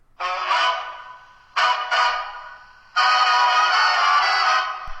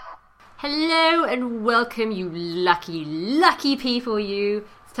Hello and welcome, you lucky, lucky people, you.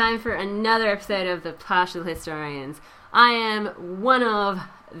 It's time for another episode of The Partial Historians. I am one of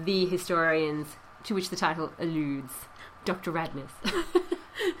the historians to which the title alludes, Dr. Radness.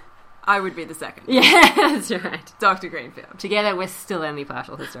 I would be the second. Yeah, that's right. Dr. Greenfield. Together, we're still only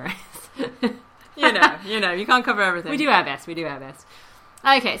partial historians. You know, you can't cover everything. We do our best.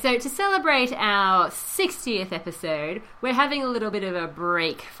 Okay, so to celebrate our 60th episode, we're having a little bit of a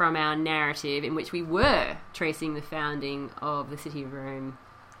break from our narrative in which we were tracing the founding of the city of Rome.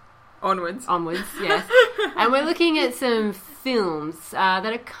 Onwards, yes. And we're looking at some films that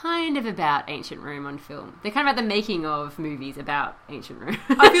are kind of about ancient Rome on film. They're kind of about the making of movies about ancient Rome.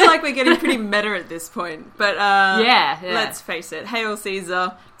 I feel like we're getting pretty meta at this point, but yeah. Let's face it, Hail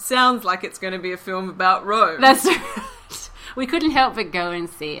Caesar sounds like it's going to be a film about Rome. That's right. We couldn't help but go and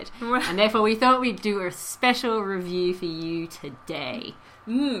see it. And therefore we thought we'd do a special review for you today.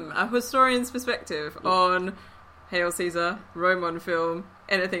 A historian's perspective on Hail Caesar, Rome on film,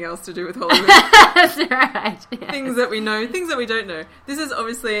 anything else to do with Hollywood. That's right. Yes. Things that we know, things that we don't know. This is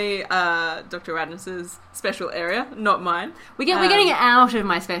obviously Dr. Radness's special area, not mine. We're getting out of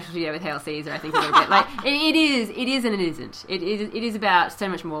my specialty with Hail Caesar, I think, a little bit. Like it is and it isn't. It is about so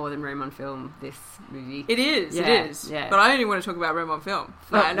much more than Rome on film, this movie. It is. Yeah. But I only want to talk about Rome on film.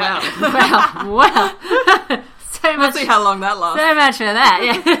 Well. So much. We'll see how long that lasts. So much for that,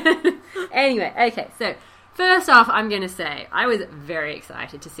 yeah. Anyway, okay, so first off, I'm going to say I was very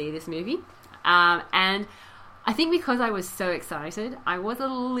excited to see this movie. And I think because I was so excited, I was a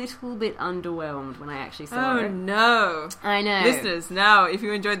little bit underwhelmed when I actually saw it. Oh, no. I know. Listeners, now, if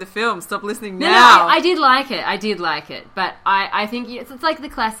you enjoyed the film, stop listening No, now. I did like it. But I think it's like the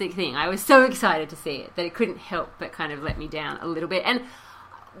classic thing. I was so excited to see it that it couldn't help but kind of let me down a little bit. And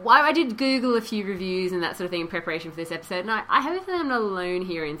why I did Google a few reviews and that sort of thing in preparation for this episode, and I have a feeling I'm not alone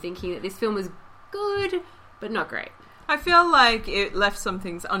here in thinking that this film was good, but not great. I feel like it left some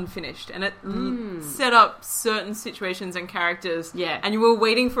things unfinished, and it set up certain situations and characters, and you were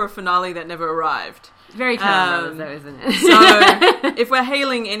waiting for a finale that never arrived. Very Coen Brothers, though, isn't it? So, if we're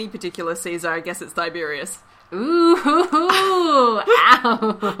hailing any particular Caesar, I guess it's Tiberius. Ooh,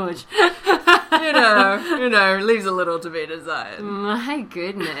 ouch. You know, leaves a little to be desired. My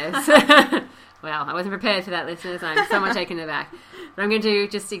goodness. Well, I wasn't prepared for that, listeners. I'm somewhat taken aback. But I'm going to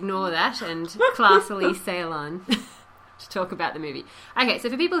just ignore that and classily sail on to talk about the movie. Okay, so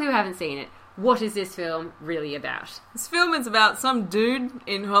for people who haven't seen it, what is this film really about? This film is about some dude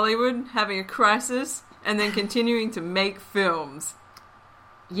in Hollywood having a crisis and then continuing to make films.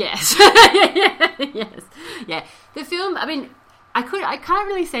 Yes. Yes. Yeah. The film, I mean, I can't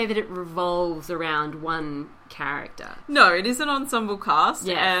really say that it revolves around one character. No, it is an ensemble cast,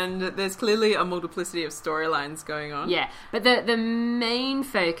 yes. And there's clearly a multiplicity of storylines going on. Yeah, but the main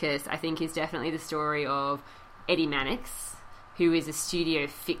focus, I think, is definitely the story of Eddie Mannix, who is a studio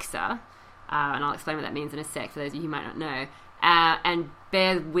fixer, and I'll explain what that means in a sec for those of you who might not know, and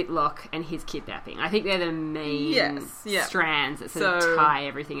Bear Whitlock and his kidnapping. I think they're the main strands that sort of tie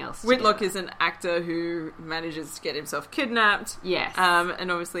everything else together. Whitlock is an actor who manages to get himself kidnapped. Yes. And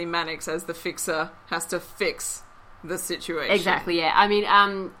obviously Mannix, as the fixer, has to fix the situation. Exactly, yeah. I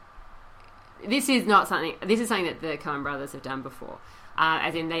mean, this is something that the Coen Brothers have done before.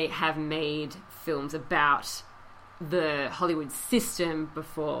 As in, they have made films about the Hollywood system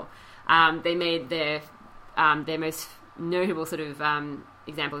before. They made their most notable sort of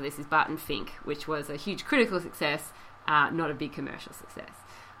example of this is Barton Fink, which was a huge critical success, not a big commercial success.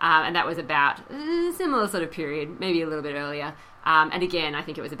 And that was about a similar sort of period, maybe a little bit earlier. And again, I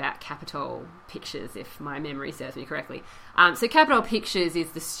think it was about Capitol Pictures, if my memory serves me correctly. So Capitol Pictures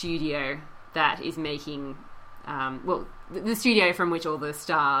is the studio that is making, the studio from which all the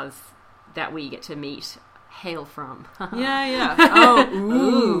stars that we get to meet hail from. Yeah. Oh,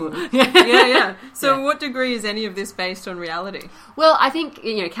 ooh. Yeah. So what degree is any of this based on reality? Well, I think,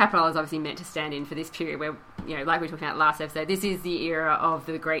 Capitol is obviously meant to stand in for this period where, like we were talking about last episode, this is the era of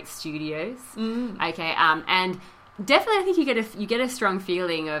the great studios. Okay, and definitely I think you get a strong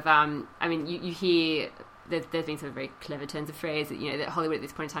feeling of, you hear, there's been some very clever turns of phrase that, that Hollywood at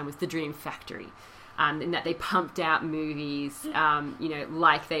this point in time was the dream factory. In that they pumped out movies,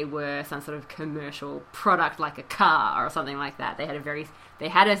 like they were some sort of commercial product, like a car or something like that. They had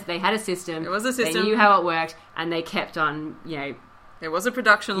a system. It was a system. They knew how it worked, and they kept on, There was a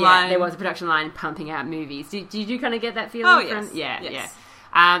production line. There was a production line pumping out movies. Did you kind of get that feeling? Oh, yes.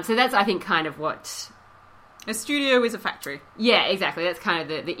 Yeah. So that's, I think, kind of what... A studio is a factory. Yeah, exactly. That's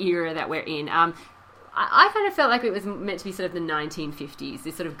kind of the era that we're in. I kind of felt like it was meant to be sort of the 1950s,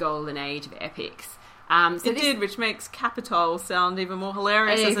 this sort of golden age of epics. It did, which makes Capitol sound even more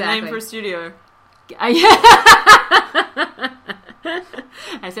hilarious as a name for a studio.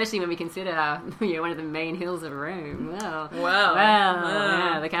 Especially when we consider one of the main hills of Rome. Well,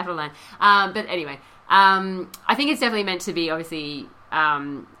 yeah, the Capitol line. But anyway, I think it's definitely meant to be obviously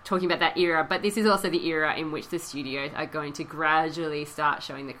talking about that era, but this is also the era in which the studios are going to gradually start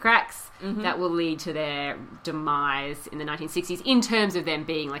showing the cracks that will lead to their demise in the 1960s in terms of them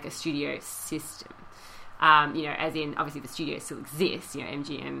being like a studio system. As in, obviously the studios still exist,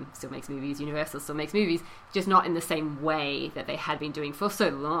 MGM still makes movies, Universal still makes movies, just not in the same way that they had been doing for so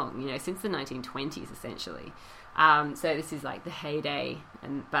long, since the 1920s, essentially. So this is like the heyday,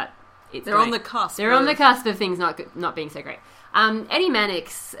 but they're on the cusp. They're on the cusp of things not being so great. Eddie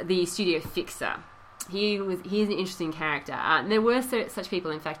Mannix, the studio fixer, he's an interesting character. There were such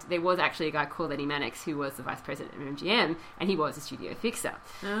people. In fact, there was actually a guy called Eddie Mannix who was the vice president of MGM, and he was a studio fixer.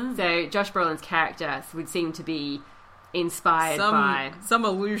 Oh. So Josh Brolin's character would seem to be inspired by some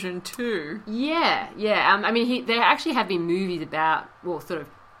allusion to. Yeah. There actually have been movies about, sort of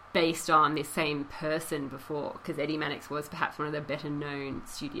based on this same person before, because Eddie Mannix was perhaps one of the better known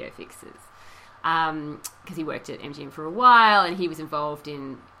studio fixers. Because he worked at MGM for a while, and he was involved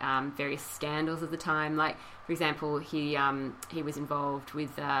in various scandals of the time. Like, for example, he was involved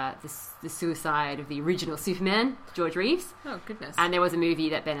with the suicide of the original Superman, George Reeves. Oh, goodness. And there was a movie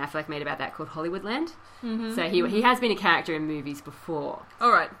that Ben Affleck made about that called Hollywoodland. Mm-hmm. So he has been a character in movies before.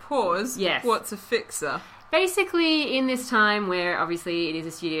 All right, pause. Yes. What's a fixer? Basically, in this time where obviously it is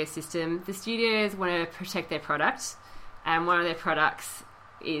a studio system, the studios want to protect their product, and one of their products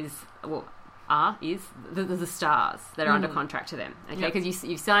is the stars that are under contract to them. Okay, because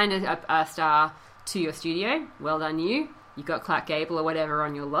you've signed a star to your studio. Well done, you. You've got Clark Gable or whatever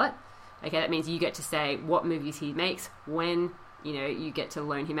on your lot. Okay, that means you get to say what movies he makes, when. You get to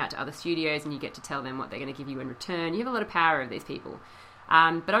loan him out to other studios, and you get to tell them what they're going to give you in return. You have a lot of power over these people,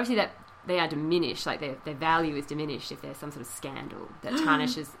 but obviously that they are diminished. Like their value is diminished if there's some sort of scandal that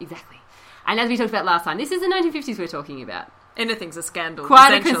tarnishes exactly. And as we talked about last time, this is the 1950s we're talking about. Anything's a scandal.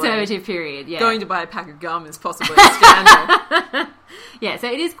 Quite a conservative period, yeah. Going to buy a pack of gum is possibly a scandal. Yeah,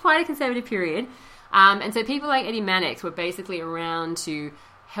 so it is quite a conservative period. And so people like Eddie Mannix were basically around to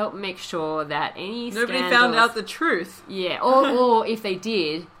help make sure that any Nobody found out the truth. Yeah, or if they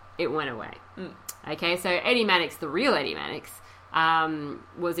did, it went away. Mm. Okay, so Eddie Mannix, the real Eddie Mannix,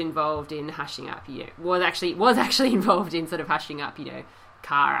 was involved in hushing up, was actually involved in sort of hushing up,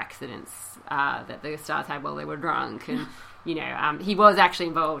 car accidents that the stars had while they were drunk, and he was actually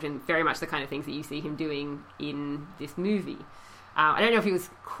involved in very much the kind of things that you see him doing in this movie. I don't know if he was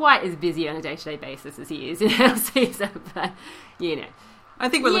quite as busy on a day-to-day basis as he is in Hail Caesar, but I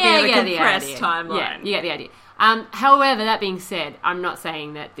think we're looking at a compressed timeline. Yeah, you get the idea. However, that being said, I'm not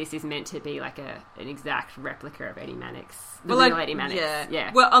saying that this is meant to be like an exact replica of Eddie Mannix, real Eddie Mannix.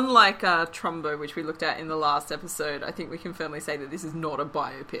 Yeah. Well, unlike Trumbo, which we looked at in the last episode, I think we can firmly say that this is not a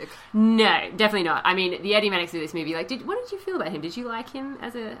biopic. No, definitely not. I mean, the Eddie Mannix of this movie, what did you feel about him? Did you like him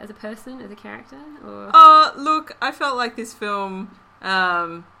as a person, as a character? Or? Look, I felt like this film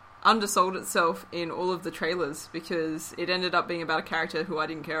undersold itself in all of the trailers because it ended up being about a character who I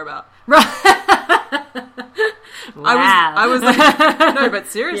didn't care about. Wow. I was like, no, but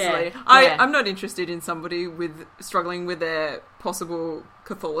seriously, I'm not interested in somebody struggling with their possible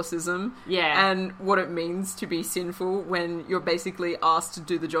Catholicism and what it means to be sinful when you're basically asked to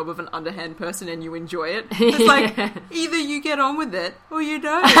do the job of an underhand person and you enjoy it. It's like, either you get on with it or you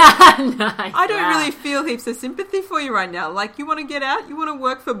don't. Nice. I don't really feel heaps of sympathy for you right now. Like, you want to get out, you want to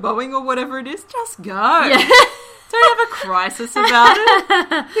work for Boeing or whatever it is, just go. Yeah. Don't have a crisis about it.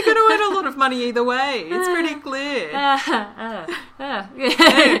 You're going to earn a lot of money either way. It's pretty clear. Yeah.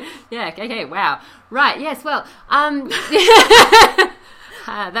 Okay. Wow. Right. Yes. Well.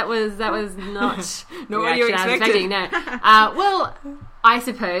 That was not what you expected. No. Well, I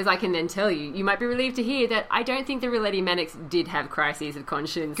suppose I can then tell you. You might be relieved to hear that I don't think the real Eddie Mannix did have crises of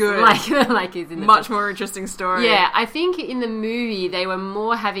conscience. Good. Like is in the much more interesting story. Yeah. I think in the movie they were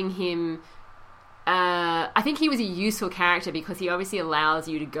more having him. I think he was a useful character because he obviously allows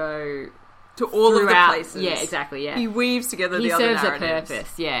you to go to all of the places. Yeah, exactly, yeah. He weaves together the other narratives. He serves a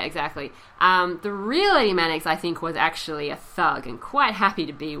purpose, yeah, exactly. The real Eddie Mannix, I think, was actually a thug and quite happy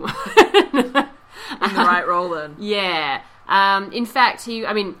to be one. In the right role, then. Yeah. In fact,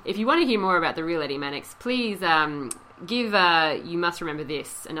 if you want to hear more about the real Eddie Mannix, please give You Must Remember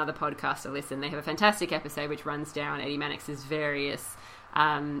This another podcast a listen. They have a fantastic episode which runs down Eddie Mannix's various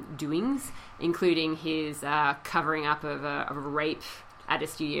doings, including his covering up of a rape at a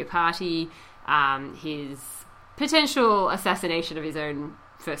studio party, his potential assassination of his own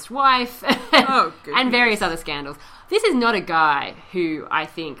first wife, and various other scandals. This is not a guy who I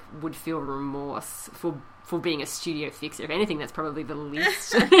think would feel remorse for being a studio fixer. If anything, that's probably the least.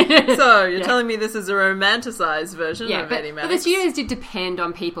 So, you're telling me this is a romanticised version of Eddie Mannix? But the studios did depend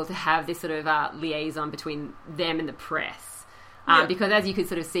on people to have this sort of liaison between them and the press. Because as you could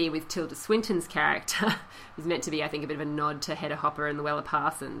sort of see with Tilda Swinton's character, who's meant to be, I think, a bit of a nod to Hedda Hopper and Luella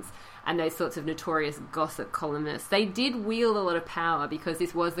Parsons, and those sorts of notorious gossip columnists, they did wield a lot of power because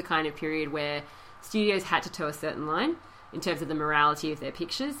this was the kind of period where studios had to toe a certain line in terms of the morality of their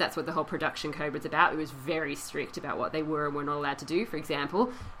pictures. That's what the whole production code was about. It was very strict about what they were and were not allowed to do. For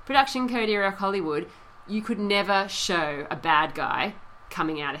example, production code era Hollywood, you could never show a bad guy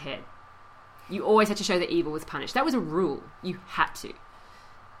coming out ahead. You always had to show that evil was punished. That was a rule. You had to.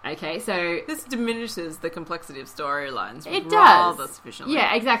 Okay, so... This diminishes the complexity of storylines rather sufficiently.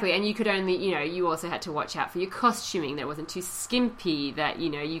 Yeah, exactly. And you could only, you also had to watch out for your costuming. That wasn't too skimpy, that,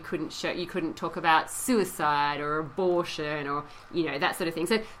 you couldn't talk about suicide or abortion or, that sort of thing.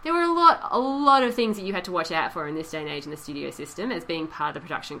 So there were a lot of things that you had to watch out for in this day and age in the studio system as being part of the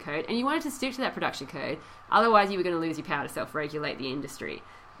production code. And you wanted to stick to that production code. Otherwise, you were going to lose your power to self-regulate the industry.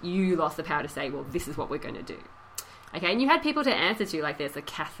 You lost the power to say, well, this is what we're going to do. Okay, and you had people to answer to, like there's a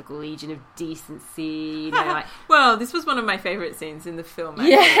Catholic Legion of Decency, Well, this was one of my favourite scenes in the film,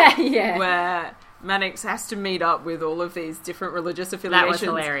 actually. Yeah. Where Mannix has to meet up with all of these different religious affiliations. That was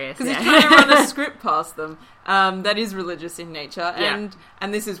hilarious. Because he's trying to run a script past them that is religious in nature.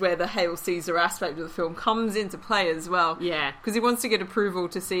 And this is where the Hail Caesar aspect of the film comes into play as well. Yeah. Because he wants to get approval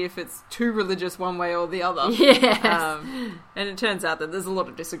to see if it's too religious one way or the other. Yes. And it turns out that there's a lot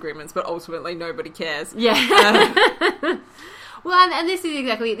of disagreements, but ultimately nobody cares. Yeah. Well, and this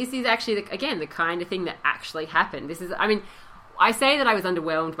is actually, again, the kind of thing that actually happened. I say that I was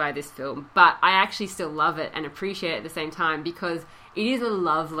underwhelmed by this film, but I actually still love it and appreciate it at the same time because it is a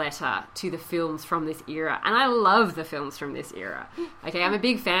love letter to the films from this era. And I love the films from this era. Okay, I'm a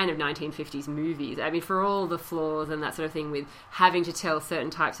big fan of 1950s movies. I mean, for all the flaws and that sort of thing with having to tell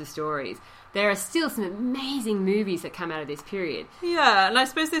certain types of stories, there are still some amazing movies that come out of this period. Yeah, and I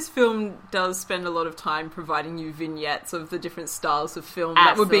suppose this film does spend a lot of time providing you vignettes of the different styles of film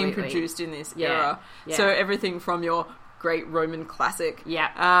that were being produced in this era. Yeah. So everything from your great Roman classic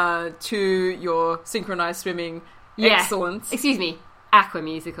to your synchronized swimming excellence. Excuse me, Aqua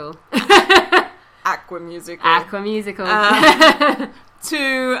Musical. Aqua Musical. Aqua Musical. To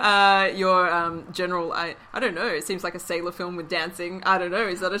your general, I don't know, it seems like a sailor film with dancing. I don't know,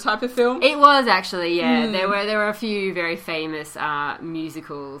 is that a type of film? It was actually, yeah. There were a few very famous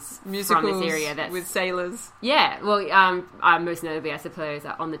musicals from this area. With sailors. Yeah, well, most notably, I suppose,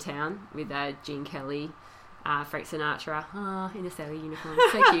 On the Town with Gene Kelly. Frank Sinatra, in a sailor uniform,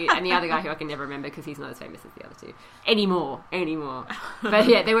 so cute. And the other guy who I can never remember because he's not as famous as the other two anymore. But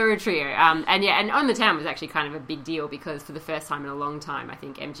yeah, they were a trio. And On the Town was actually kind of a big deal because for the first time in a long time, I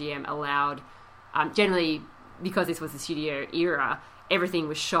think MGM allowed, generally because this was the studio era, everything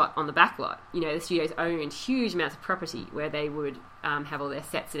was shot on the backlot. The studios owned huge amounts of property where they would have all their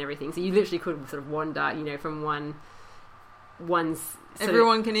sets and everything. So you literally could sort of wander, from one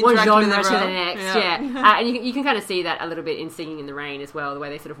everyone can interact one genre with to the next, and you can kind of see that a little bit in Singing in the Rain as well, the way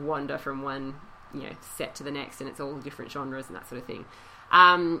they sort of wander from one set to the next, and it's all different genres and that sort of thing.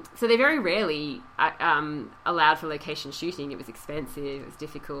 So they very rarely allowed for location shooting. It was expensive, it was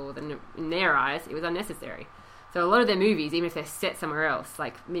difficult, and in their eyes, it was unnecessary. So a lot of their movies, even if they're set somewhere else,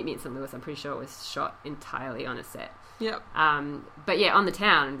 like Meet Me in St. Louis, I'm pretty sure it was shot entirely on a set. Yep. But yeah, On the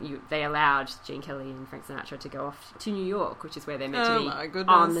Town, they allowed Gene Kelly and Frank Sinatra to go off to New York, which is where they're meant to be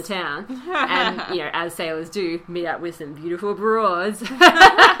on the town. And, as sailors do, meet up with some beautiful broads. But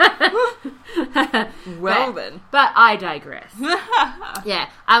I digress. Yeah.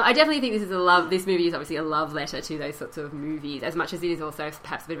 I definitely think this movie is obviously a love letter to those sorts of movies, as much as it is also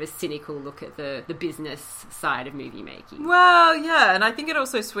perhaps a bit of a cynical look at the business side of movie making. Well, yeah, and I think it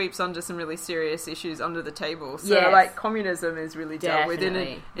also sweeps under some really serious issues under the table. So, communism is really dealt with in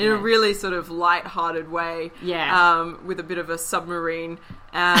a really sort of light-hearted way. Yeah. With a bit of a submarine.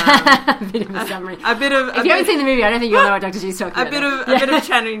 A bit of a submarine. If you haven't seen the movie, I don't think you'll know what Dr. G's talking about. A bit of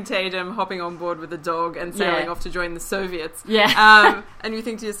Channing Tatum hopping on board with a dog and sailing off to join the Soviets. Yeah. And you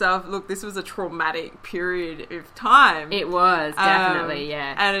think to yourself, look, this was a traumatic period of time. It was, definitely,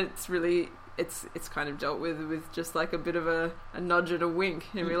 yeah. And it's really... It's kind of dealt with just like a bit of a nudge and a wink.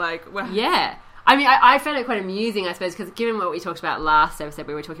 And we're like, well... Yeah. I mean, I found it quite amusing, I suppose, because given what we talked about last episode,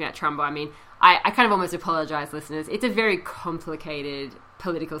 we were talking about Trumbo, I mean, I kind of almost apologise, listeners. It's a very complicated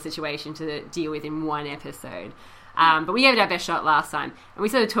political situation to deal with in one episode. But we gave it our best shot last time. And we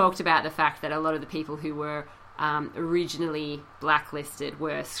sort of talked about the fact that a lot of the people who were originally blacklisted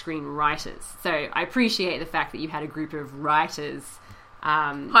were screenwriters. So I appreciate the fact that you had a group of writers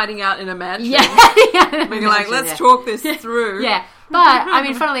hiding out in a mansion. Yeah. Being like, let's talk this through. Yeah. But, I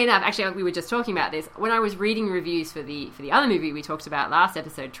mean, funnily enough, actually, we were just talking about this. When I was reading reviews for the other movie we talked about last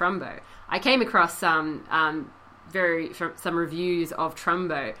episode, Trumbo, I came across some reviews of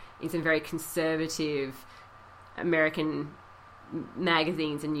Trumbo in some very conservative American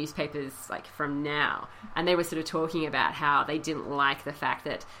magazines and newspapers, like, from now. And they were sort of talking about how they didn't like the fact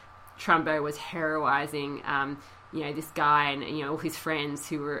that Trumbo was heroizing this guy and all his friends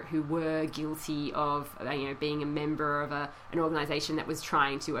who were guilty of being a member of an organization that was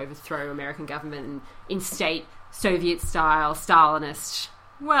trying to overthrow American government and instate Soviet-style Stalinist.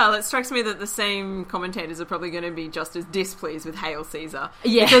 Well, it strikes me that the same commentators are probably going to be just as displeased with Hail Caesar.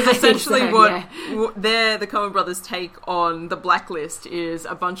 Yeah, because essentially what the Coen brothers take on the blacklist is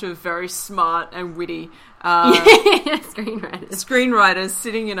a bunch of very smart and witty screenwriters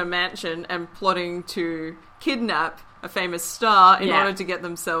sitting in a mansion and plotting to kidnap a famous star in order to get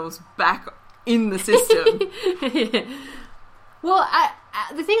themselves back in the system. Well,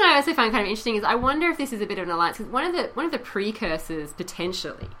 the thing I also find kind of interesting is I wonder if this is a bit of an alliance, because one of the precursors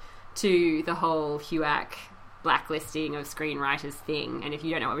potentially to the whole HUAC blacklisting of screenwriters thing, and if you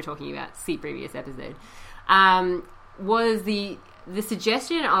don't know what we're talking about, see previous episode, was the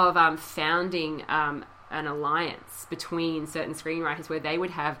suggestion of founding an alliance between certain screenwriters where they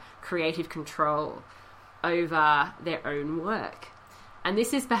would have creative control over their own work. And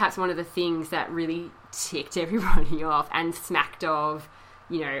this is perhaps one of the things that really ticked everybody off and smacked of,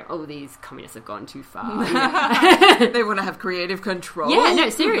 these communists have gone too far. They want to have creative control. Yeah, no,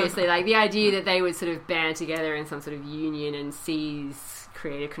 seriously. Like, the idea that they would sort of band together in some sort of union and seize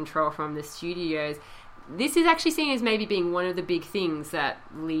creative control from the studios. This is actually seen as maybe being one of the big things that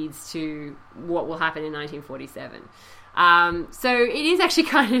leads to what will happen in 1947. So it is actually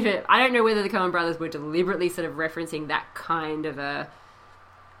kind of I don't know whether the Coen brothers were deliberately sort of referencing that kind of a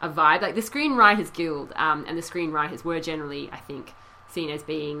vibe. Like, the Screenwriters Guild and the screenwriters were generally, I think, seen as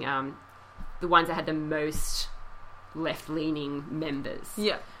being the ones that had the most left-leaning members.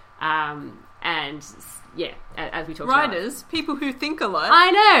 Yeah. And, yeah, as we talked Writers, people who think a lot.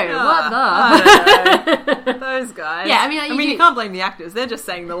 I know! What the? I don't know. Those guys. Yeah, I mean, you can't blame the actors. They're just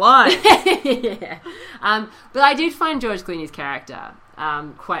saying the lines. Yeah. But I did find George Clooney's character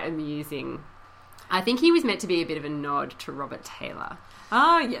quite amusing. I think he was meant to be a bit of a nod to Robert Taylor.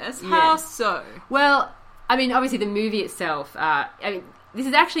 Ah, yes. How so? Well, I mean, obviously the movie itself, this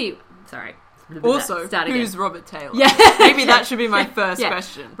is actually... Sorry. Also, who's Robert Taylor? Yeah. Maybe that should be my first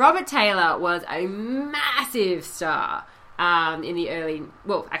question. Robert Taylor was a massive star in the early...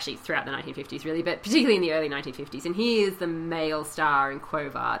 Well, actually, throughout the 1950s, really, but particularly in the early 1950s. And he is the male star in Quo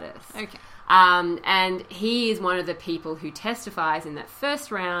Vadis. Okay. And he is one of the people who testifies in that first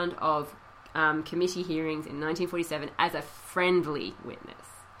round of committee hearings in 1947 as a friendly witness.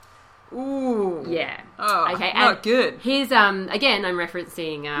 Ooh. Yeah. Oh, okay. Not good. His, again, I'm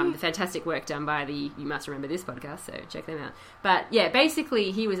referencing the fantastic work done by the You Must Remember This podcast, so check them out. But, yeah,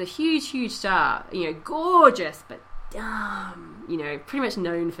 basically, he was a huge, huge star. Gorgeous, but dumb. Pretty much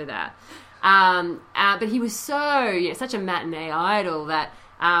known for that. But he was so, such a matinee idol that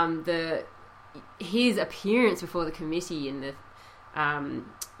his appearance before the committee and the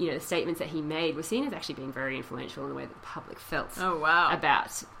the statements that he made were seen as actually being very influential in the way that the public felt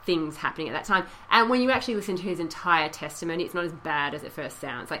about things happening at that time. And when you actually listen to his entire testimony, it's not as bad as it first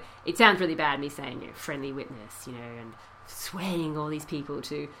sounds. Like, it sounds really bad, me saying, friendly witness, and swaying all these people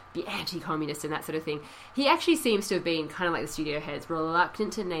to be anti-communist and that sort of thing. He actually seems to have been kind of like the studio heads,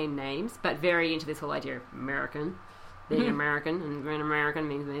 reluctant to name names, but very into this whole idea of American, being American, and being American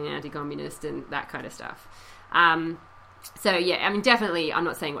means being anti-communist and that kind of stuff. So, yeah, I mean, definitely, I'm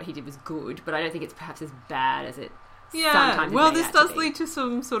not saying what he did was good, but I don't think it's perhaps as bad as it sometimes well, this does lead to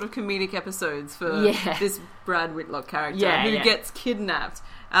some sort of comedic episodes for this Brad Whitlock character who gets kidnapped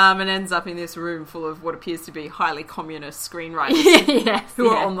and ends up in this room full of what appears to be highly communist screenwriters who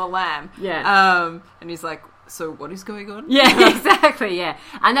are on the lam. Yeah. And he's like, so what is going on? Yeah, exactly, yeah.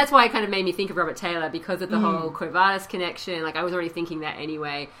 And that's why it kind of made me think of Robert Taylor, because of the whole Quo Vadis connection. Like, I was already thinking that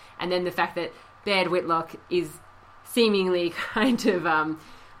anyway. And then the fact that Brad Whitlock is seemingly kind of, a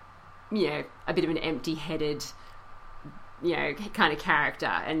bit of an empty-headed kind of character,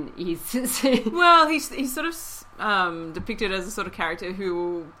 and he's he's sort of depicted as a sort of character who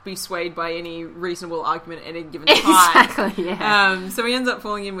will be swayed by any reasonable argument at any given time. Exactly, yeah. So he ends up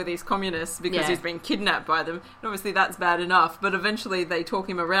falling in with these communists because he's been kidnapped by them. And obviously that's bad enough, but eventually they talk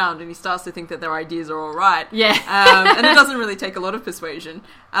him around and he starts to think that their ideas are all right. Yeah. And it doesn't really take a lot of persuasion.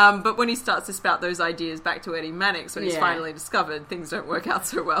 But when he starts to spout those ideas back to Eddie Mannix, when he's finally discovered, things don't work out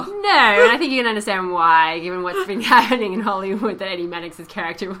so well. No, and I think you can understand why, given what's been happening in Hollywood, that Eddie Mannix's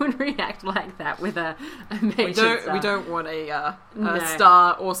character would react like that with a major We don't want a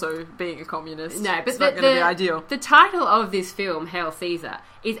star also being a communist. No, but it's not going to be ideal. The title of this film, Hail Caesar,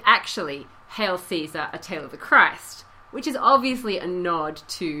 is actually Hail Caesar, A Tale of the Christ, which is obviously a nod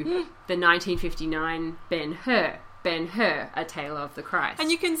to the 1959 Ben-Hur, A Tale of the Christ.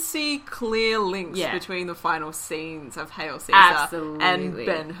 And you can see clear links between the final scenes of Hail Caesar and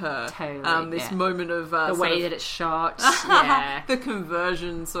Ben-Hur. Totally. This moment of... the way that it's shot. The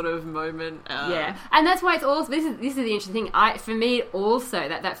conversion sort of moment. And that's why it's also... This is the interesting thing. For me, also,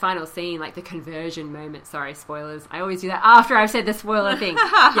 that final scene, like the conversion moment... Sorry, spoilers. I always do that after I've said the spoiler thing.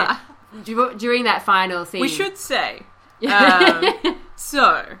 During that final scene... We should say...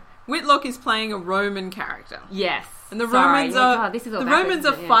 So... Whitlock is playing a Roman character. Yes. And the Romans are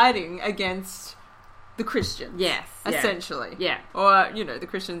fighting against the Christians. Yes. Essentially. Yeah. Or, the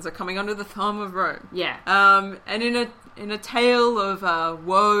Christians are coming under the thumb of Rome. Yeah. And in a tale of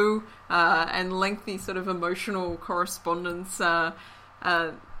woe and lengthy sort of emotional correspondence, the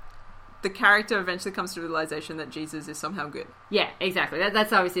character eventually comes to the realization that Jesus is somehow good. Yeah, exactly.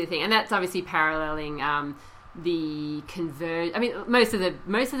 That's obviously the thing. And that's obviously paralleling... most of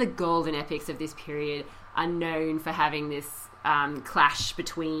the golden epics of this period are known for having this clash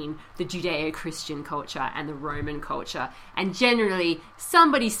between the Judeo-Christian culture and the Roman culture, and generally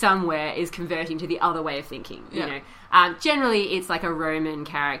somebody somewhere is converting to the other way of thinking. Generally it's like a Roman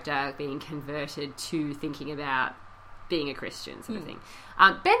character being converted to thinking about being a Christian sort of thing.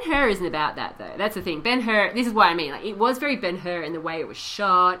 Ben-Hur isn't about that, though. That's the thing. Ben-Hur, this is what I mean. Like, it was very Ben-Hur in the way it was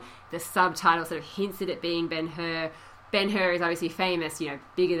shot. The subtitle sort of hints at it being Ben-Hur. Ben-Hur is obviously famous,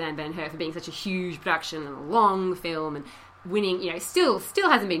 bigger than Ben-Hur for being such a huge production and a long film and winning, still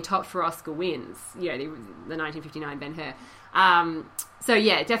hasn't been topped for Oscar wins, the 1959 Ben-Hur. So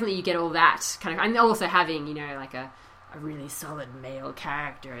yeah, definitely you get all that kind of, and also having, like a really solid male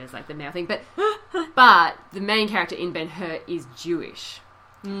character is like the male thing. But the main character in Ben-Hur is Jewish.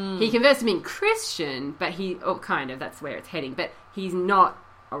 He converts to being Christian, but that's where it's heading. But he's not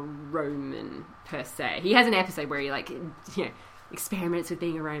a Roman per se. He has an episode where he experiments with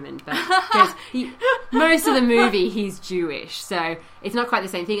being a Roman, but most of the movie he's Jewish, so it's not quite the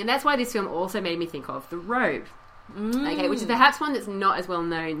same thing. And that's why this film also made me think of The Robe, which is perhaps one that's not as well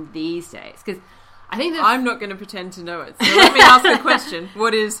known these days, because I think I'm not going to pretend to know it. So let me ask the question: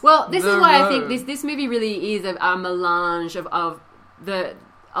 what is? Well, this is why I think this movie really is a melange of a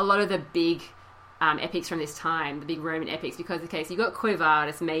lot of the big epics from this time, the big Roman epics, because so you got Quo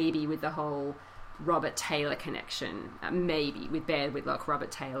Vadis maybe with the whole Robert Taylor connection, maybe with Baird Whitlock,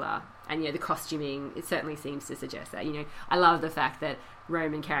 Robert Taylor, and the costuming, it certainly seems to suggest that. I love the fact that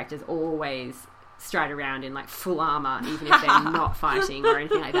Roman characters always stride around in like full armor, even if they're not fighting or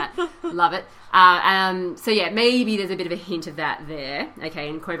anything like that. Love it. So yeah, maybe there's a bit of a hint of that there. Okay,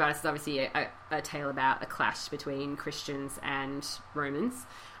 and Quo Vadis is obviously a tale about a clash between Christians and Romans.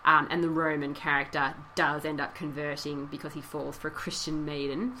 And the Roman character does end up converting because he falls for a Christian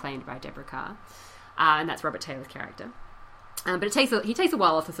maiden played by Deborah Kerr, and that's Robert Taylor's character. But he takes a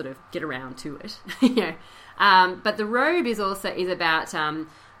while to sort of get around to it, But The Robe is about a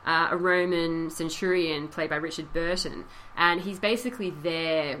Roman centurion played by Richard Burton, and he's basically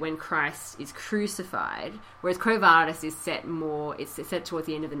there when Christ is crucified, whereas Quo Vadis is set towards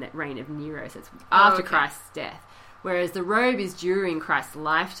the end of the reign of Nero, so it's after Christ's death. Whereas The Robe is during Christ's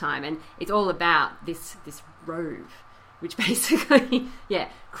lifetime, and it's all about this robe, which basically,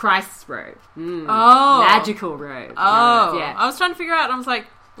 Christ's robe. Magical robe. I was trying to figure out, I was like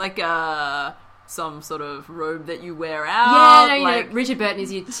some sort of robe that you wear out. Yeah, Richard Burton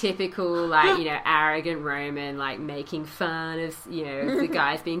is your typical, arrogant Roman, making fun of, the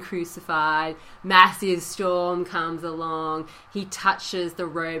guys being crucified. Massive storm comes along. He touches the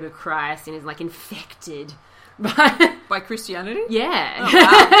robe of Christ and is, infected by Christianity? Yeah.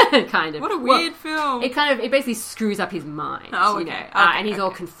 Oh, wow. Kind of. What a weird film. It basically screws up his mind. Oh, okay. And he's all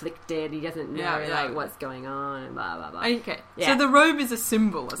conflicted. He doesn't know what's going on and blah blah blah. Okay. Yeah. So the robe is a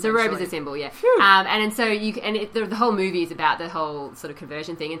symbol, essentially. The robe is a symbol, yeah. And so the whole movie is about the whole sort of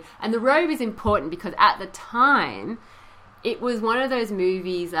conversion thing, and the robe is important because at the time it was one of those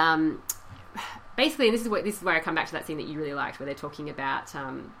movies basically, and this is where I come back to that scene that you really liked, where they're talking about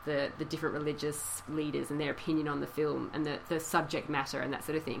the different religious leaders and their opinion on the film and the subject matter and that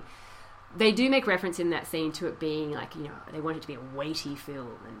sort of thing. They do make reference in that scene to it being like, they want it to be a weighty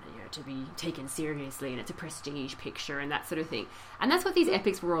film and, to be taken seriously, and it's a prestige picture and that sort of thing. And that's what these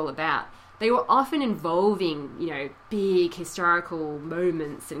epics were all about. They were often involving, big historical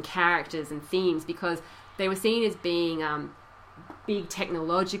moments and characters and themes because they were seen as being big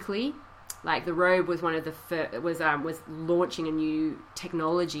technologically. Like The Robe was one of the was launching a new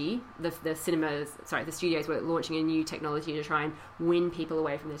technology. The studios were launching a new technology to try and win people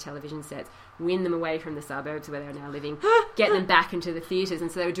away from their television sets, win them away from the suburbs where they're now living, get them back into the theatres.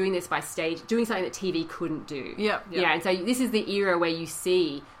 And so they were doing this by stage, doing something that TV couldn't do. Yeah. And so this is the era where you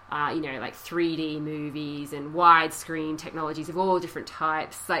see, like 3D movies and widescreen technologies of all different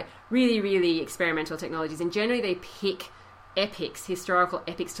types, like really, really experimental technologies. And generally they pick historical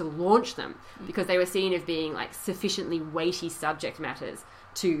epics to launch them because they were seen as being like sufficiently weighty subject matters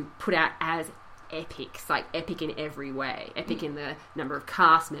to put out as epics, like epic in every way, epic in the number of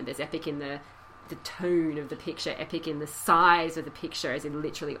cast members, epic in the tone of the picture, epic in the size of the picture, as in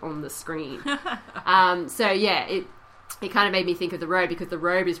literally on the screen. It kind of made me think of The Robe because The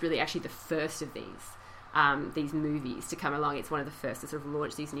Robe is really actually the first of these movies to come along. It's one of the first to sort of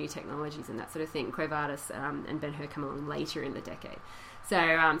launch these new technologies and that sort of thing. Quo Vadis and Ben-Hur come along later in the decade. So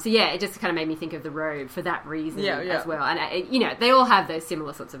it just kind of made me think of The Robe for that reason as well. And, they all have those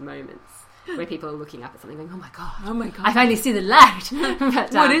similar sorts of moments where people are looking up at something going, oh my God, I finally see the light.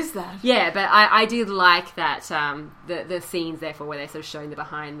 But, what is that? Yeah, but I did like that, the scenes, therefore, where they're sort of showing the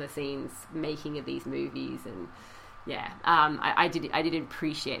behind-the-scenes making of these movies and... Yeah, I did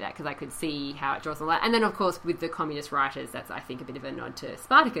appreciate that because I could see how it draws on that. And then, of course, with the communist writers, that's, I think, a bit of a nod to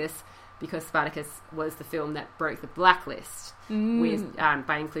Spartacus because Spartacus was the film that broke the blacklist with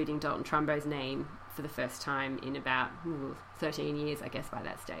by including Dalton Trumbo's name for the first time in about 13 years, I guess, by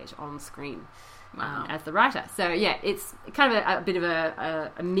that stage, on screen. Wow. As the writer. So, it's kind of a bit of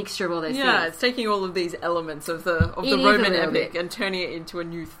a mixture of all those things. Yeah, it's taking all of these elements of the Roman epic and turning it into a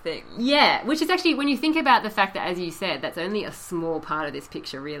new thing. Yeah, which is actually, when you think about the fact that, as you said, that's only a small part of this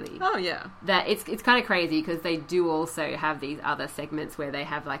picture, really. Oh, yeah. That it's kind of crazy because they do also have these other segments where they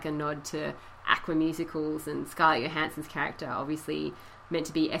have like a nod to Aqua musicals, and Scarlett Johansson's character, obviously meant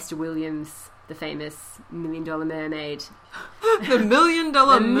to be Esther Williams, the famous $1 Million Mermaid. The $1 Million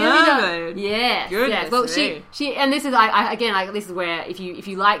Mermaid. Yes. Goodness. Well, she and this is this is where if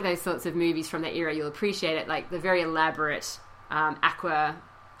you like those sorts of movies from that era, you'll appreciate it. Like the very elaborate Aqua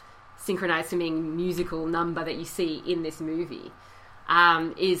synchronized swimming musical number that you see in this movie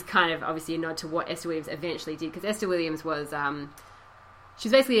is kind of obviously a nod to what Esther Williams eventually did, because Esther Williams was she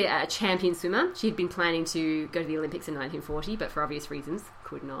was basically a champion swimmer. She had been planning to go to the Olympics in 1940, but for obvious reasons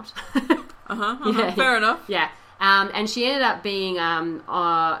could not. Fair enough. Yeah. And she ended up being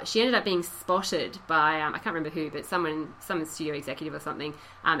spotted by I can't remember who, but some studio executive or something,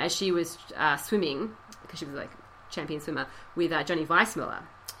 as she was swimming, because she was like champion swimmer, with Johnny Weissmuller,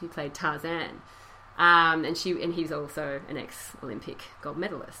 who played Tarzan. And he was also an ex-Olympic gold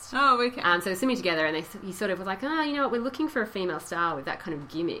medalist. Oh, okay. So swimming together, and he sort of was like, you know what, we're looking for a female star with that kind of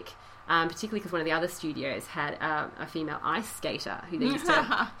gimmick. Particularly because one of the other studios had a female ice skater who they used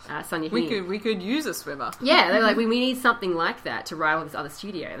to, Sonia Heaney. We could use a swimmer. Yeah, they were like, we need something like that to rival this other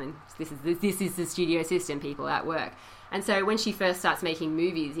studio. I mean, this is the studio system, people at work. And so when she first starts making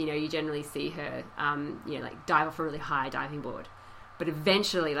movies, you generally see her, like dive off a really high diving board. But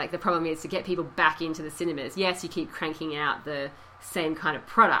eventually, like, the problem is to get people back into the cinemas. Yes, you keep cranking out the same kind of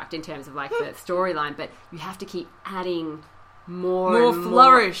product in terms of like the storyline, but you have to keep adding more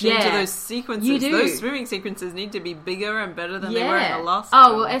flourish into those sequences. You do. Those swimming sequences need to be bigger and better than they were in the last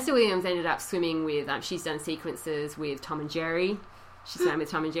film. Well, Esther Williams ended up swimming with she's done sequences with Tom and Jerry. She's swam with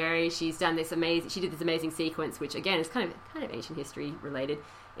Tom and Jerry. She did this amazing sequence, which again is kind of ancient history related,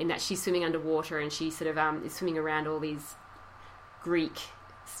 in that she's swimming underwater and she sort of is swimming around all these Greek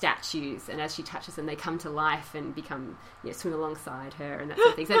statues, and as she touches them, they come to life and become swim alongside her and that sort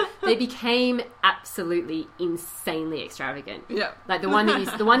of thing. So they became absolutely insanely extravagant. Yeah, like the one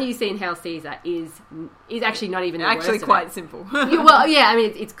that you see in Hail Caesar is actually not even the actually worst quite simple. Well, yeah, I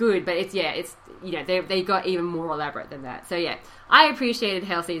mean it's good, but it's they got even more elaborate than that. So yeah, I appreciated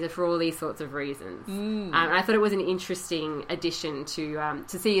Hail Caesar for all these sorts of reasons. And I thought it was an interesting addition to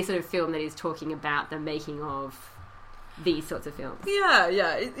see a sort of film that is talking about the making of these sorts of films. Yeah.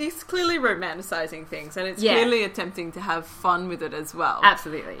 It's clearly romanticizing things, and it's clearly attempting to have fun with it as well.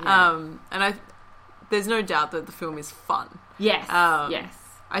 Absolutely. Yeah. And there's no doubt that the film is fun. Yes. Yes.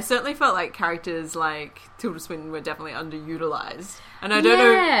 I certainly felt like characters like Tilda Swinton were definitely underutilized, and I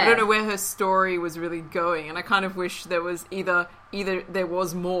don't know where her story was really going, and I kind of wish there was either there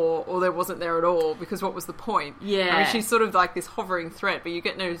was more or there wasn't there at all, because what was the point? Yeah, I mean, she's sort of like this hovering threat, but you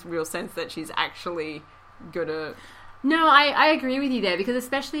get no real sense that she's actually gonna. No, I agree with you there, because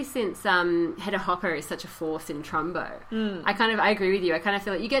especially since Hedda Hopper is such a force in Trumbo, I agree with you. I kind of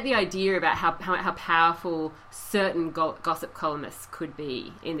feel like you get the idea about how powerful certain gossip columnists could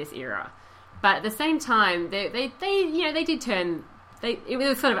be in this era, but at the same time, they did turn. It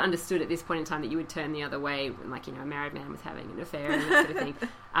was sort of understood at this point in time that you would turn the other way when, like, a married man was having an affair and that sort of thing.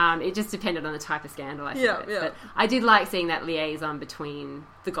 It just depended on the type of scandal, I suppose. Yeah. But I did like seeing that liaison between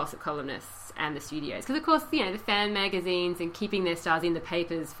the gossip columnists and the studios. Because, of course, the fan magazines and keeping their stars in the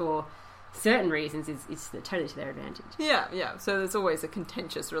papers for certain reasons is totally to their advantage. Yeah. So there's always a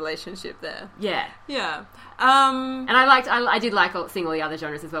contentious relationship there. Yeah. And I did like seeing all the other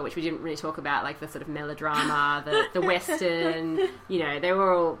genres as well, which we didn't really talk about, like the sort of melodrama, the western. They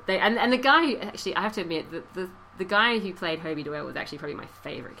were all and the guy, actually, I have to admit, the guy who played Hobie Doyle was actually probably my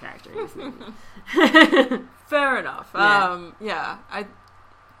favourite character in this movie. Fair enough. Yeah.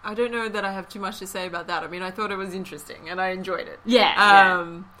 I don't know that I have too much to say about that. I mean, I thought it was interesting and I enjoyed it.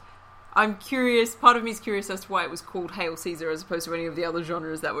 Yeah. I'm curious, part of me is curious as to why it was called Hail Caesar as opposed to any of the other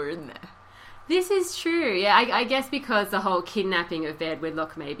genres that were in there. This is true, yeah. I guess because the whole kidnapping of Baird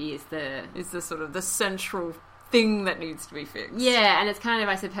Whitlock maybe is the sort of the central thing that needs to be fixed. Yeah, and it's kind of,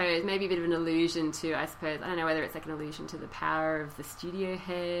 I suppose, maybe a bit of an allusion to, I don't know whether it's like an allusion to the power of the studio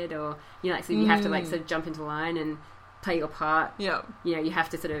head, or, so you have to like sort of jump into line and play your part. Yeah. You have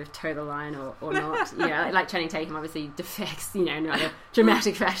to sort of toe the line or not. Like Channing Tatum obviously defects, in a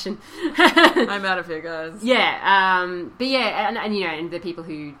dramatic fashion. I'm out of here, guys. Yeah. But yeah, and the people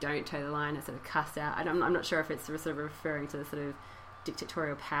who don't toe the line are sort of cussed out. I'm not sure if it's sort of referring to the sort of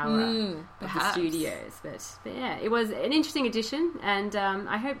dictatorial power of the studios. But yeah, it was an interesting addition, and I'm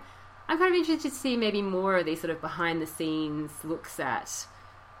kind of interested to see maybe more of these sort of behind the scenes looks at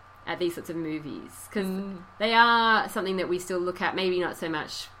these sorts of movies, because they are something that we still look at, maybe not so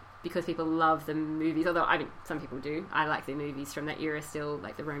much because people love the movies, although some people do. I like the movies from that era still,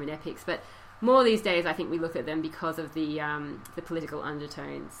 like the Roman epics, but more these days I think we look at them because of the political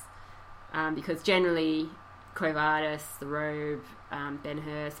undertones, because generally Quo Vadis, The Robe,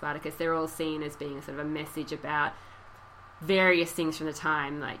 Ben-Hur, Spartacus, they're all seen as being a sort of a message about various things from the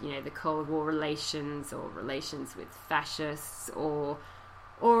time, like the Cold War relations, or relations with fascists, or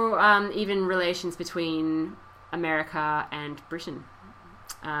even relations between America and Britain.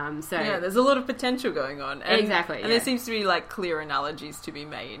 There's a lot of potential going on. And, exactly. And there seems to be like clear analogies to be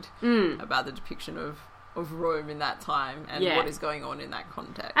made about the depiction of Rome in that time and what is going on in that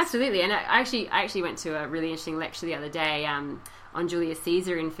context. Absolutely. And I actually went to a really interesting lecture the other day on Julius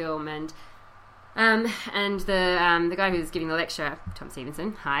Caesar in film, and the guy who was giving the lecture, Tom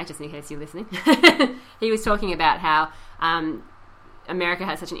Stevenson, hi, just in case you're listening, he was talking about how America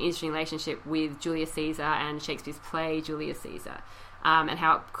has such an interesting relationship with Julius Caesar and Shakespeare's play Julius Caesar, and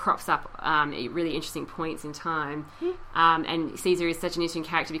how it crops up at really interesting points in time. And Caesar is such an interesting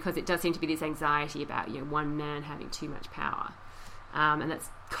character because it does seem to be this anxiety about one man having too much power, and that's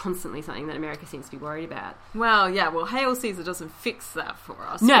constantly something that America seems to be worried about. Well, Hail Caesar doesn't fix that for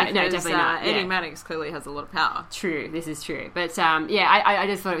us. No, definitely not. Eddie Mannix clearly has a lot of power. True, this is true. But I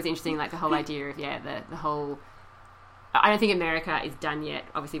just thought it was interesting, like the whole idea of the whole. I don't think America is done yet,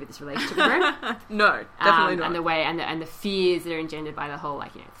 obviously, with this relationship with Rome. No, definitely not. And the way and the fears that are engendered by the whole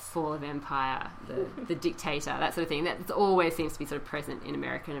fall of empire, the dictator, that sort of thing. That always seems to be sort of present in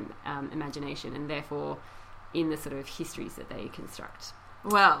American imagination, and therefore in the sort of histories that they construct.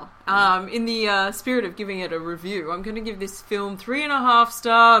 Well, in the spirit of giving it a review, I'm going to give this film 3.5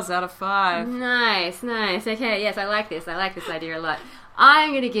 stars out of 5. Nice. Okay, yes, I like this idea a lot. I'm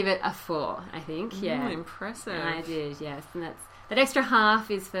going to give it a 4, I think. Yeah. Impressive. And I did, yes. And that extra half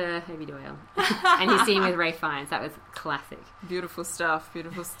is for Hobie Doyle. And his scene with Ralph Fiennes. That was classic. Beautiful stuff.